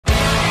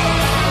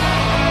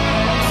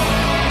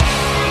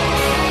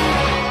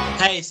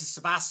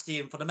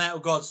Sebastian for the Metal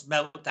Gods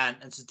Meltdown,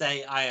 and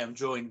today I am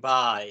joined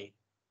by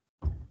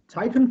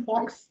Titan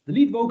Fox, the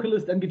lead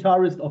vocalist and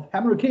guitarist of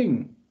Hammer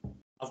King.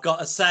 I've got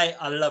to say,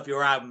 I love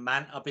your album,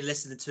 man. I've been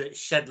listening to it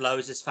shed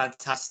loads. It's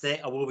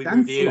fantastic. I will be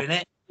reviewing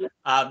it.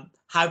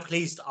 How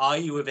pleased are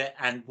you with it,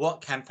 and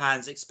what can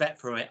fans expect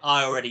from it?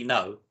 I already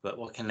know, but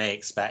what can they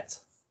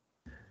expect?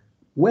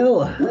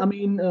 Well, I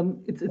mean,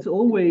 it's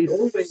always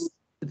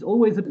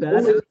a bad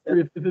answer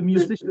if a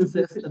musician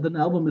says that an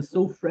album is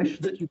so fresh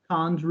that you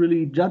can't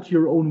really judge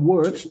your own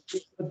work.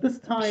 But this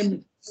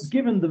time,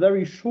 given the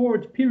very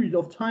short period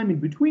of time in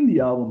between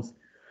the albums,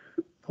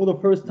 for the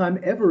first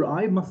time ever,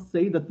 I must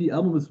say that the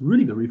album is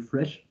really very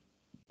fresh,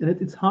 and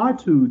it's hard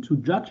to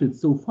judge it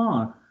so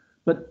far.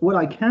 But what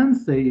I can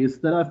say is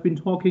that I've been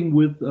talking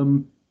with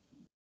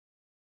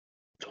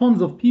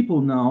tons of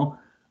people now,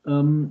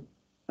 and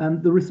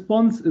the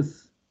response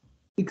is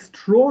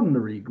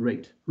extraordinarily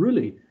great,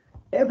 really.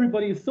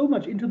 Everybody is so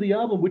much into the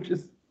album, which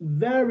is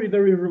very,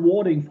 very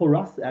rewarding for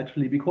us,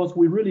 actually, because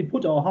we really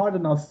put our heart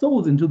and our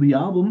souls into the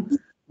album.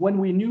 When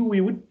we knew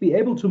we would be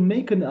able to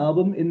make an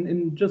album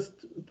in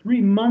just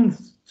 3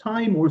 months'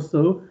 time or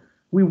so,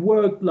 we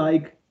worked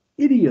like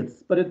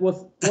idiots, but it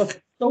was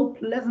so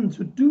pleasant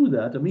to do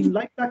that. I mean,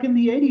 like back in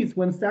the 80s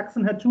when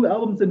Saxon had 2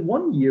 albums in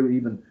 1 year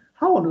even.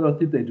 How on earth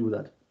did they do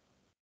that?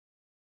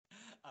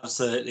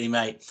 Absolutely,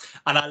 mate.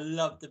 And I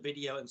love the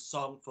video and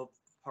song for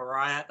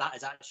Pariah. That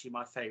is actually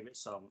my favourite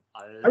song.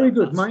 Very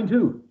good, mine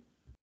too.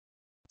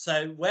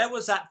 So where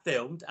was that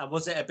filmed, and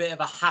was it a bit of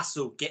a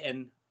hassle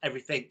getting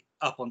everything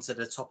up onto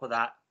the top of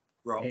that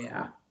rock?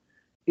 Yeah,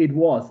 it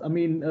was. I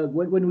mean,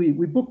 when we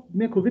booked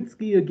Mirko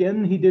Witzki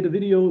again, he did a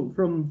video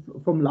from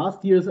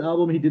last year's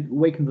album. He did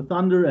Waken the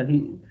Thunder,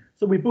 and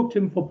so we booked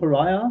him for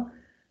Pariah,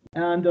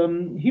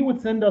 and he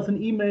would send us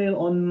an email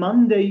on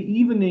Monday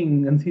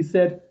evening, and he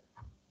said,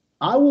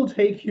 "I will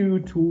take you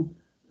to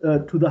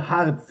the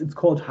Harz." It's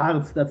called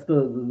Harz. That's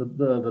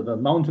the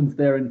mountains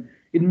there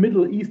in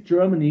Middle East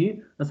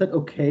Germany. I said,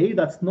 "Okay,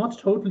 that's not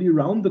totally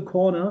around the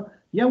corner.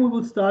 Yeah, we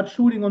will start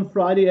shooting on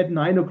Friday at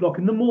 9 o'clock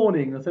in the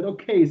morning." I said,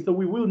 "Okay, so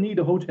we will need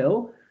a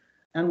hotel."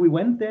 And we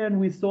went there and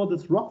we saw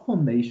this rock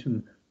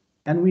formation.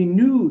 And we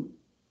knew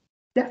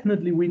that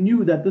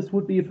this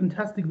would be a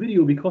fantastic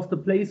video because the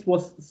place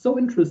was so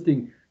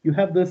interesting. You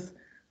have this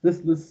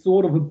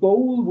sort of a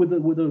bowl with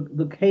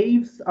the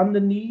caves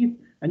underneath,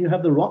 and you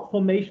have the rock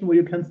formation where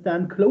you can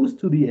stand close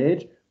to the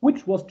edge,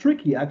 which was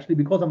tricky actually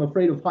because I'm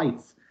afraid of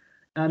heights.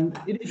 And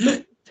it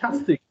looked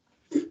fantastic.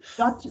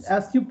 But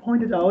as you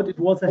pointed out, it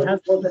was a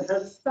hassle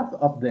stuff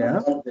up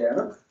there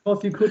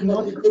because you could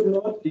not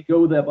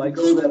go there by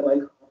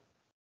car.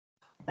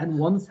 And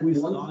once we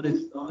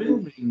started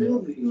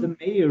filming, the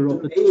mayor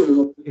of the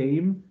town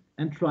came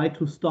and tried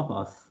to stop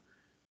us.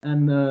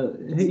 And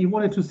he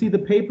wanted to see the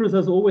papers,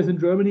 as always in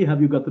Germany.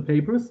 Have you got the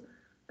papers?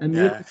 And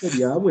Mirko said,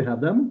 "Yeah, we have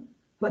them.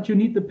 But you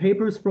need the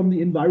papers from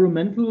the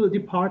environmental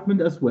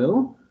department as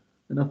well."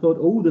 And I thought,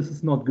 oh, this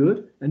is not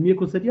good. And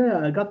Mirko said, yeah,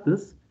 I got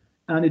this.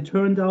 And it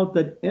turned out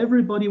that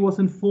everybody was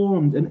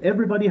informed and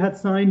everybody had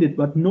signed it,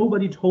 but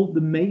nobody told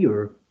the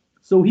mayor.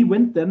 So he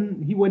went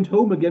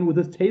home again with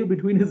his tail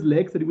between his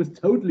legs, and he was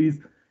totally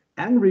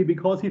angry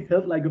because he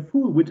felt like a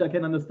fool, which I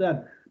can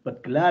understand.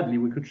 But gladly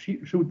we could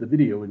shoot the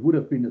video. It would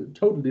have been a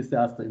total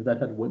disaster if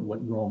that had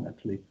went wrong,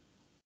 actually.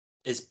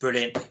 It's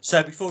brilliant.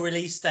 So before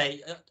release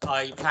date,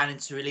 are you planning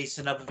to release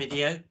another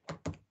video?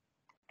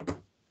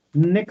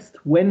 Next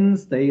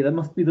Wednesday, that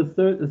must be the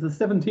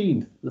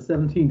 17th.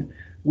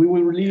 We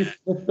will release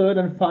the third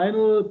and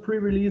final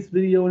pre-release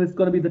video, and it's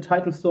going to be the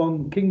title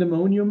song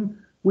Kingdomonium,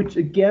 which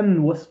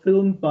again was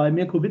filmed by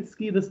Mirko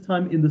Witzki, this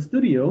time in the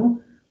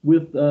studio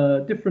with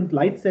different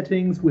light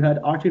settings. We had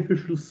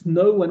artificial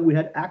snow and we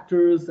had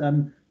actors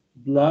and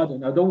blood,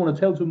 and I don't want to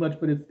tell too much,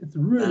 but it's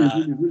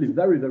really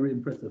very, very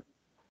impressive.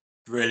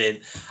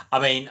 Brilliant. I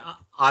mean,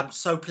 I'm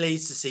so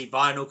pleased to see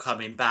vinyl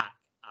coming back.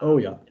 Oh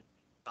yeah.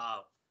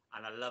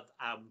 And I love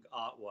album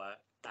artwork,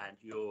 and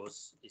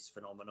yours is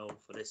phenomenal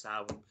for this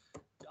album.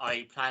 Are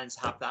you planning to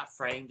have that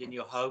framed in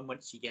your home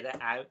once you get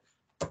it out?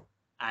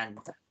 And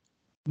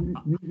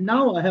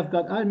now I've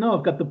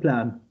got the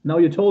plan. Now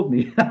you told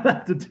me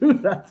to do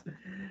that.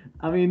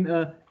 I mean,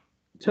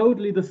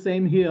 totally the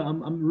same here.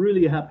 I'm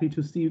really happy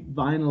to see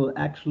vinyl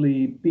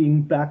actually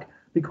being back,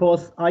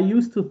 because I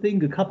used to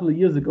think a couple of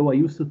years ago,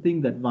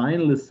 that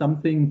vinyl is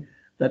something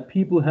that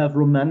people have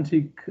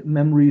romantic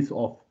memories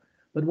of.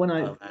 But when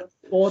I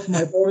bought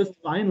my first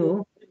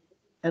vinyl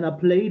and I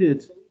played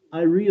it,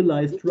 I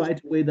realized right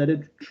away that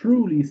it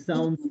truly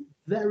sounds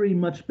very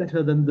much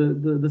better than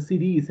the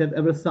CDs have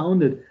ever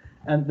sounded.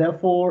 And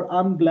therefore,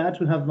 I'm glad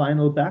to have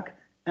vinyl back.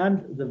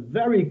 And the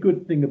very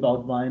good thing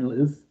about vinyl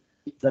is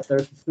that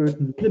there's a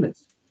certain limit.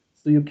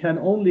 So you can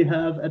only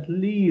have at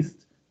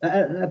least,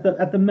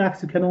 at the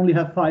max, you can only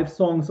have 5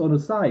 songs on a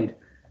side.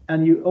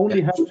 And you only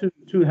have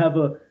to have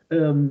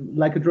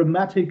like a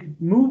dramatic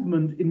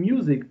movement in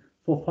music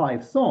for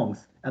 5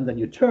 songs, and then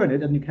you turn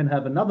it and you can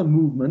have another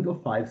movement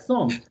of 5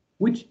 songs,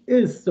 which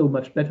is so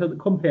much better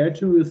compared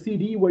to a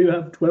CD where you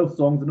have 12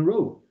 songs in a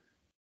row.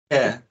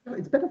 Yeah.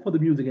 It's better for the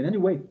music in any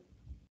way.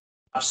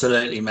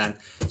 Absolutely, man.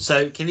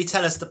 So can you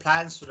tell us the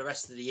plans for the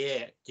rest of the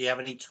year? Do you have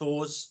any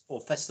tours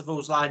or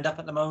festivals lined up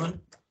at the moment?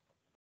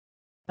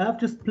 I've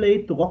just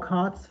played the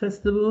RAWKS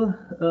festival,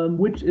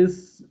 which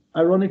is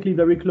ironically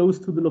very close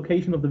to the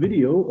location of the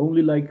video,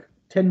 only like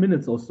 10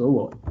 minutes or so,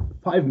 or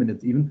 5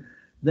 minutes even.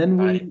 Then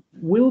we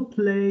will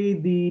play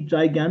the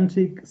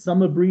gigantic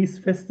Summer Breeze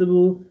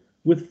Festival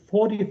with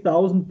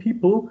 40,000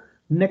 people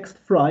next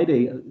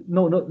Friday.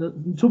 No,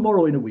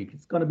 tomorrow in a week.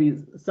 It's going to be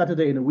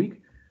Saturday in a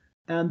week.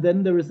 And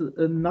then there is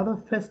another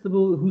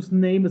festival whose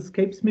name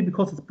escapes me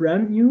because it's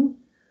brand new,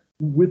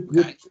 with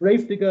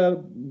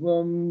Gravedigger,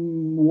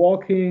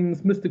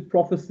 Walkings, Mystic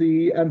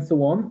Prophecy, and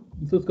so on.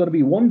 So it's going to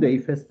be a one-day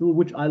festival,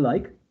 which I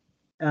like.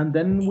 And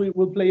then we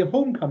will play a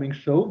homecoming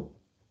show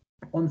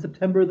on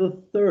September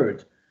the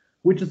 3rd,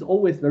 which is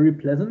always very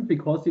pleasant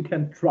because you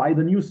can try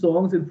the new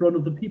songs in front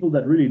of the people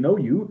that really know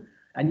you,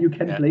 and you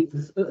can play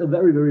a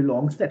very, very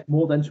long set,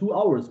 more than 2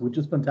 hours, which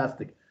is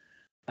fantastic.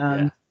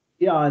 And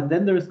and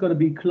then there's going to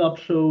be club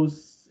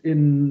shows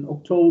in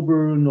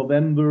October,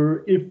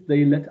 November, if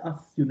they let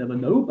us. You never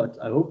know, but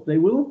I hope they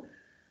will.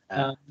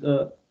 And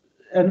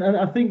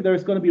I think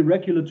there's going to be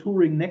regular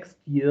touring next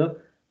year.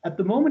 At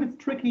the moment,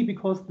 it's tricky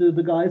because the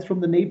guys from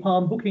the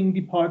Napalm booking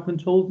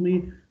department told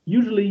me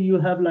usually you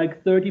have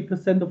like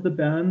 30% of the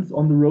bands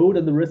on the road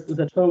and the rest is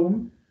at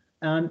home.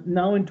 And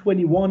now in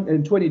 21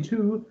 and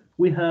 22,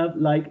 we have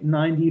like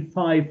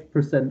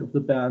 95% of the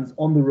bands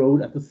on the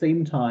road at the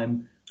same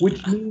time,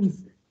 which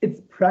means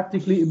it's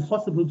practically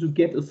impossible to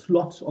get a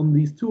slot on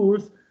these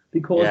tours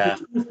because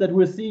the tours that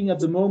we're seeing at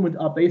the moment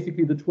are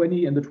basically the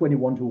 20 and the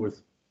 21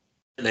 tours.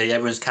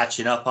 Everyone's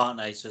catching up, aren't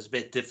they? So it's a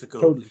bit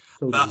difficult.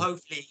 Totally. But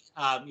hopefully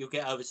you'll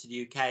get over to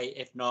the UK.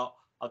 If not,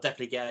 I'll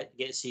definitely get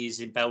to see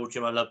you in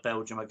Belgium. I love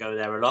Belgium. I go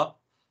there a lot.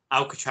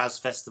 Alcatraz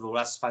Festival,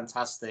 that's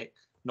fantastic.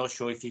 Not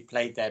sure if you've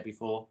played there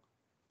before.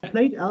 I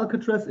played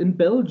Alcatraz in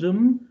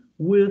Belgium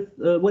with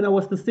when I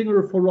was the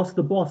singer for Ross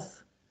the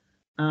Boss.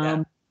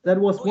 That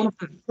was one of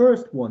the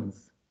first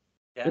ones.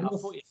 It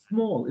was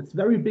small. It's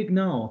very big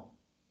now.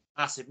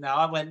 Massive. Now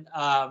I went,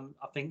 I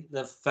think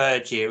the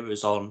 3rd year it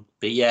was on,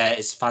 but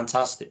it's a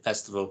fantastic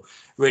festival.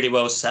 Really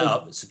well set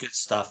up. It's good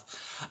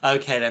stuff.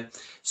 Okay then.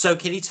 So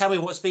can you tell me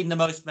what's been the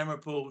most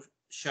memorable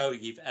show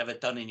you've ever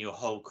done in your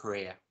whole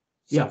career?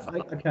 I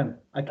can.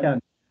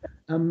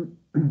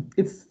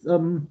 It's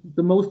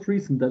the most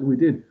recent that we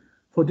did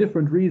for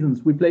different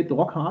reasons. We played the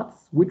RAWKS,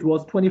 which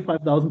was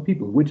 25,000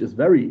 people, which is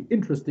very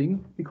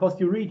interesting because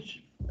you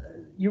reach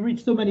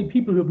so many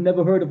people who have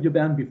never heard of your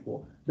band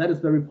before. That is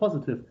very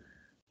positive.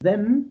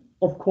 Then,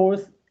 of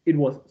course, it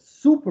was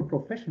super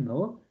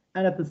professional,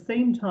 and at the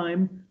same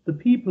time, the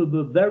people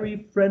were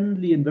very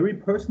friendly and very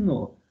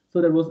personal. So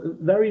that was a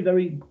very,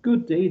 very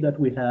good day that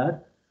we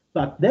had.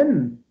 But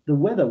then the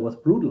weather was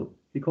brutal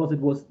because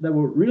there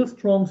were real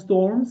strong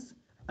storms,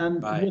 and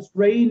it was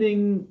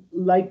raining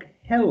like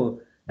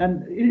hell.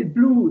 And it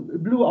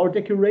blew our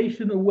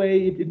decoration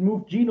away. It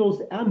moved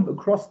Gino's amp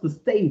across the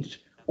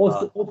stage.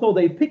 Also,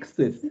 they fixed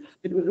it.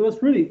 It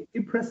was really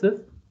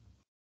impressive.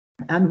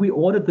 And we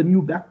ordered the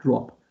new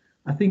backdrop,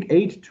 I think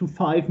 8 to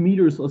 5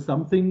 meters or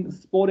something,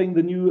 sporting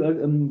the new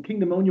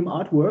Kingdomonium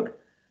artwork.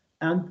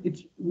 And it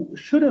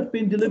should have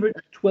been delivered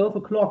at 12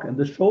 o'clock, and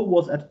the show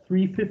was at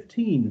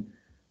 3:15.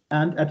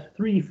 And at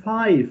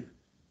 3:05,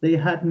 they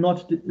had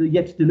not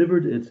yet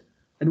delivered it.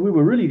 And we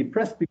were really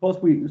depressed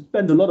because we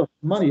spent a lot of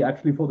money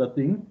actually for that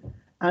thing.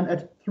 And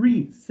at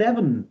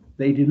 3:07,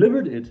 they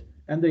delivered it,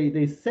 and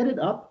they set it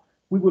up.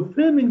 We were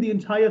filming the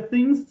entire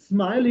thing,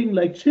 smiling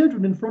like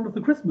children in front of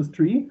the Christmas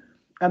tree.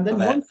 And then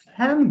once it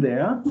hung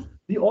there,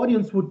 the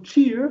audience would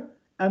cheer,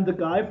 and the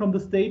guy from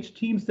the stage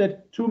team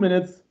said, 2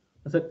 minutes.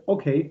 I said,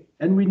 okay.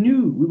 And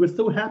we were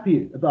so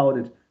happy about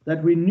it,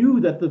 that we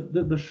knew that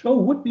the show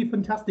would be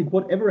fantastic,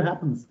 whatever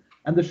happens.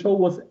 And the show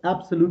was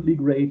absolutely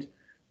great.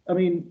 I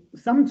mean,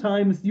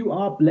 sometimes you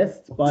are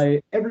blessed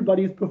by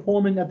everybody's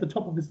performing at the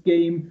top of his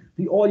game.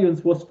 The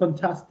audience was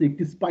fantastic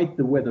despite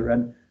the weather.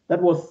 And that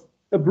was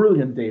a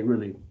brilliant day,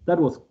 really. That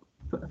was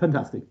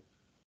fantastic.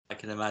 I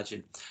can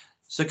imagine.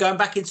 So going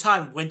back in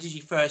time, when did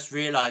you first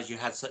realize you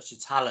had such a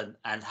talent,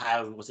 and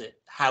how was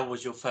it? How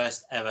was your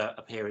first ever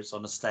appearance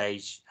on the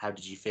stage? How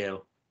did you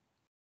feel?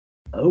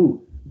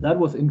 Oh, that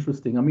was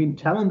interesting. I mean,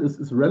 talent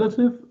is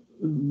relative.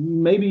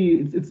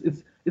 Maybe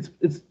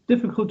it's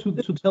difficult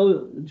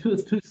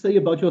to say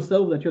about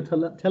yourself that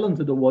you're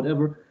talented or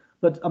whatever.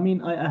 But I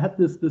mean, I had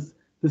this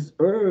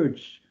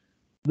urge,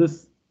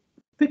 this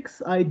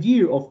fixed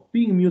idea of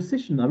being a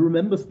musician. I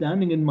remember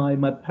standing in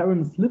my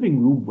parents'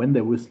 living room when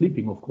they were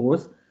sleeping, of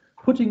course,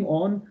 putting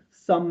on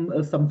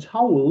some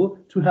towel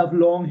to have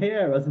long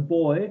hair as a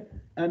boy,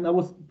 and I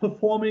was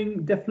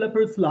performing Def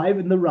Leppard's Live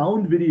in the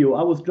Round video.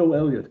 I was Joe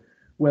Elliott.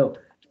 Well,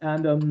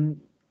 and and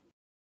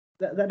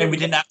we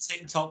didn't have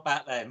TikTok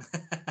back then.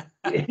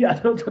 Yeah,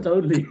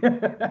 totally.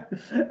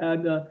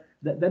 And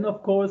then,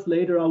 of course,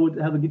 later I would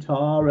have a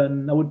guitar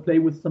and I would play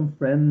with some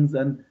friends,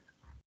 and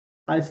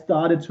I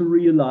started to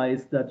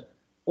realize that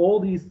all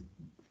these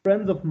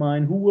friends of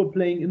mine who were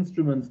playing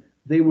instruments,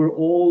 they were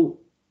all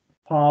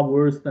far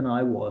worse than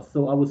I was.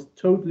 So I was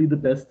totally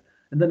the best.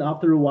 And then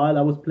after a while,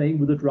 I was playing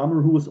with a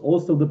drummer who was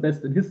also the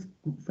best in his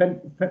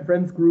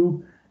friends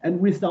group, and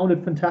we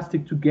sounded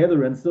fantastic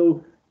together. And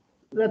so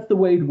that's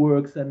the way it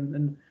works.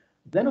 And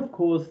then, of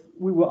course,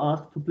 we were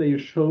asked to play a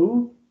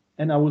show,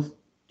 and I was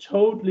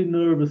totally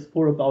nervous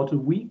for about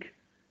a week.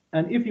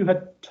 And if you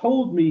had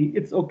told me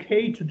it's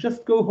okay to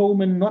just go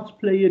home and not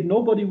play it,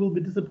 nobody will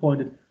be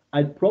disappointed,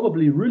 I'd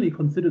probably really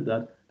considered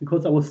that,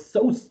 because I was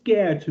so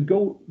scared to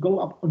go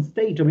up on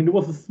stage. I mean, it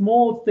was a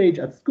small stage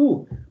at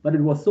school, but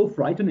it was so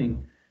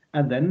frightening.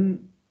 And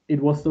then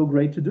it was so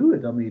great to do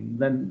it. I mean,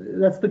 then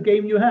that's the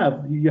game you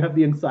have. You have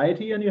the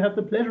anxiety and you have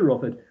the pleasure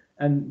of it,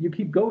 and you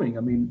keep going.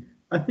 I mean,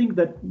 I think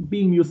that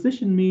being a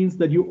musician means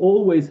that you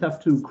always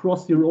have to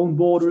cross your own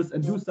borders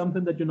and do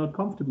something that you're not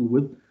comfortable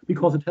with,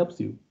 because it helps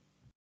you.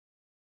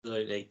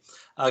 Absolutely.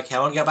 Okay, I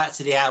want to go back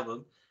to the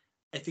album.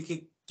 If you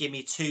could give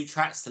me 2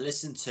 tracks to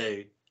listen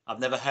to, I've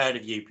never heard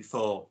of you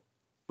before,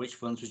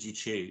 which ones would you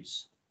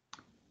choose?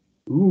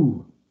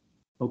 Ooh,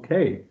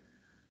 okay.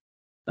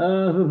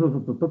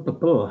 Pariah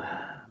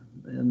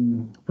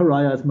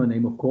is my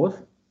name, of course.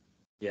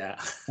 Yeah.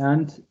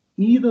 And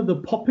either the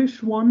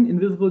popish one,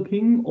 Invisible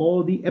King,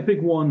 or the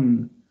epic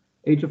one,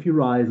 Age of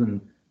Horizon.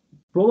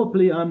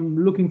 Probably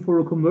I'm looking for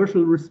a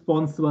commercial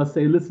response, so I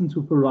say listen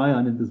to Pariah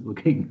and Invisible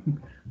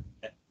King.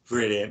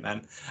 Brilliant,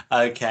 man.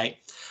 Okay.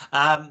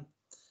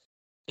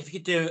 If you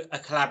could do a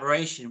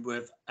collaboration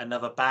with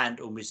another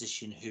band or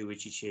musician, who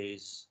would you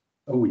choose?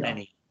 Oh, yeah.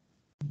 Any?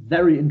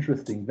 Very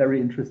interesting, very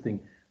interesting.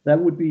 That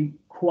would be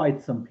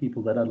quite some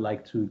people that I'd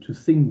like to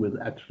sing with,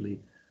 actually.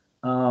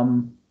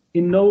 In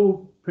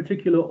no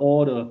particular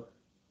order,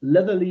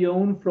 Leather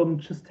Leone from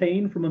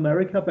Chastain from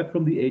America, back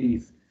from the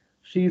 80s.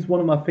 She's one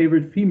of my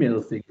favorite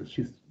female singers.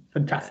 She's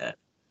fantastic.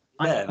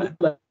 Yeah.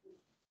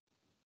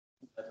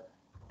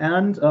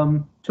 And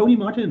Tony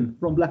Martin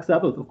from Black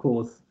Sabbath, of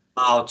course.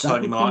 Oh,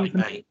 Tony Martin,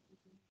 mate.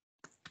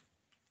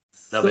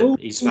 Love him.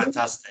 He's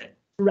fantastic.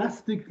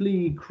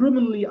 Drastically,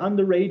 criminally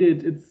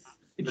underrated.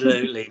 It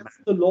should be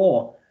the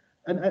law.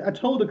 And I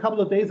told a couple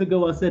of days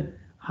ago, I said,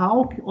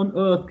 how on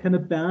earth can a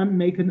band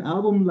make an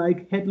album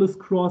like Headless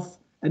Cross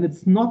and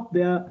it's not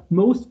their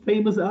most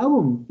famous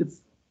album?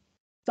 It's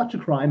such a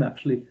crime,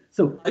 actually.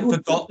 So I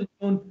forgot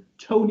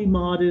Tony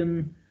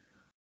Martin.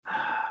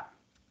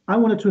 I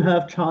wanted to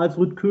have Charles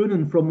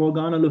Rutkönen from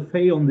Morgana Le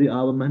Fay on the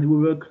album, and we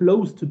were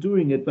close to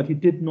doing it, but he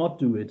did not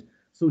do it.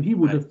 So he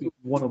would have been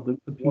one of the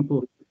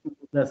people.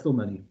 There's so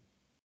many.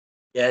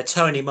 Yeah,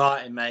 Tony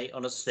Martin, mate.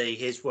 Honestly,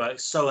 his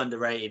work's so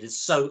underrated. It's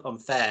so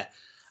unfair.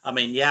 I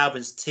mean, the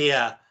albums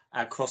Tia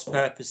and Cross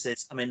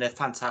Purposes, I mean, they're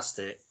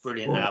fantastic,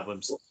 brilliant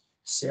albums.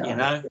 Yeah. You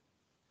know,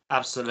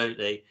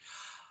 absolutely.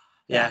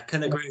 Yeah,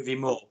 couldn't agree with you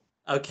more.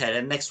 Okay,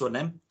 then next one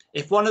then.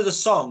 If one of the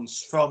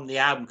songs from the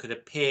album could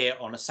appear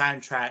on a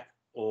soundtrack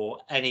or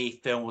any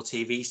film or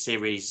TV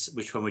series,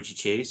 which one would you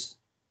choose?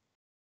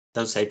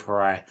 Don't say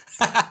Pariah.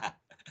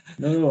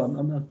 No,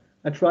 I'm not.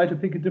 I try to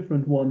pick a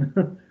different one.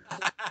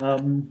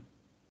 I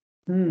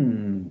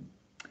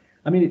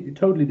mean, it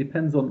totally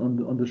depends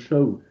on the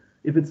show.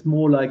 If it's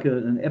more like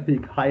an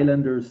epic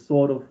Highlander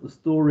sort of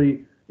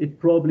story, it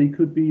probably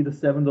could be The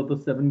Seventh of the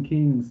Seven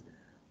Kings.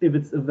 If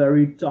it's a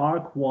very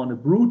dark one, a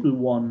brutal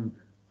one,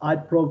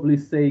 I'd probably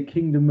say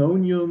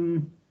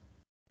Kingdomonium.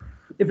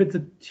 If it's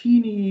a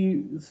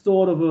teeny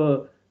sort of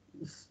a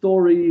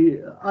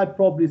story, I'd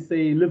probably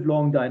say Live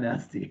Long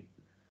Dynasty.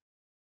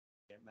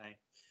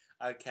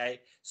 Okay,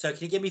 so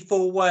can you give me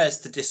 4 words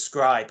to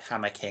describe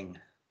Hammer King?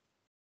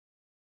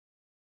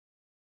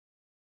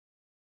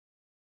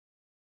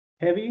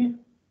 Heavy,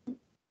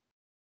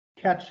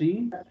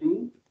 catchy,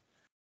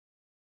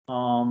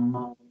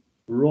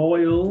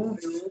 royal,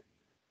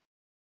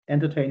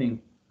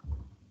 entertaining.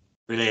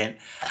 Brilliant.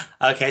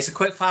 Okay, so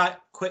quick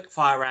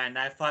fire round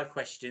now. 5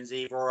 questions,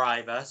 either or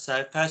either.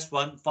 So first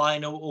one,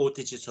 vinyl or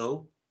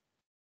digital?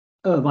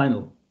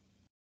 Vinyl.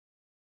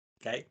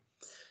 Okay.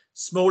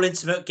 Small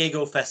intimate gig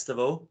or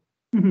festival?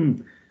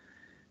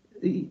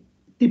 It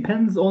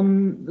depends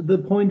on the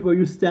point where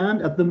you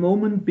stand. At the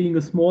moment, being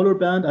a smaller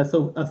band, I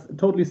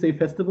totally say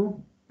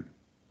festival.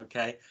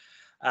 Okay.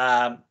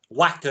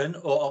 Wacken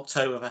or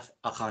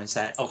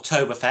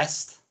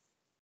Oktoberfest?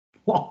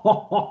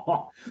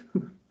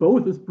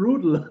 Both is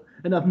brutal,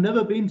 and I've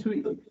never been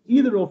to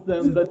either of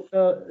them. But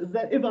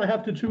that if I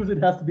have to choose, it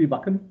has to be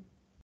Wacken.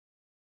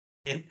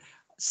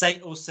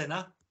 Saint or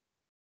Sinner?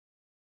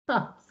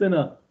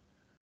 Sinner.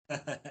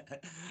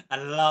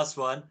 And the last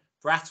one,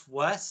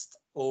 Bratwurst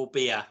or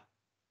beer?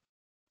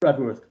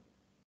 Bratwurst.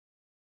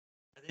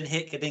 I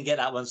didn't get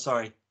that one.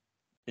 Sorry,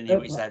 didn't hear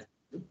what you said.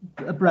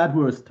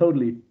 Bratwurst,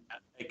 totally.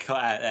 It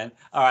cut out then.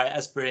 All right,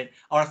 that's brilliant.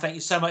 I want to thank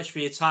you so much for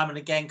your time, and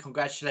again,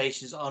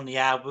 congratulations on the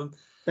album.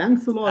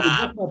 Thanks a lot. It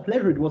was my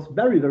pleasure. It was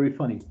very, very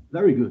funny.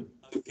 Very good.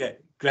 Okay,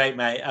 great,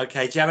 mate.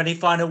 Okay, do you have any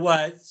final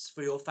words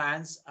for your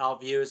fans, our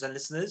viewers and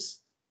listeners?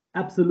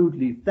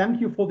 Absolutely.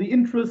 Thank you for the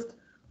interest,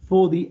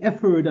 for the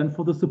effort, and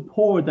for the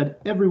support that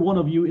every one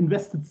of you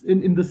invested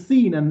in the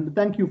scene. And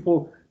thank you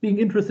for being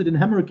interested in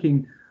Hammer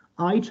King.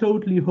 I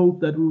totally hope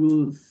that we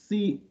will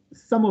see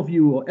some of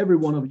you or every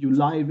one of you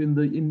live in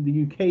the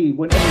UK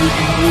whenever we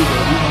can do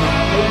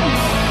that. We want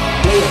to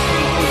play.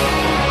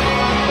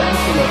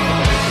 Thanks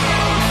a lot.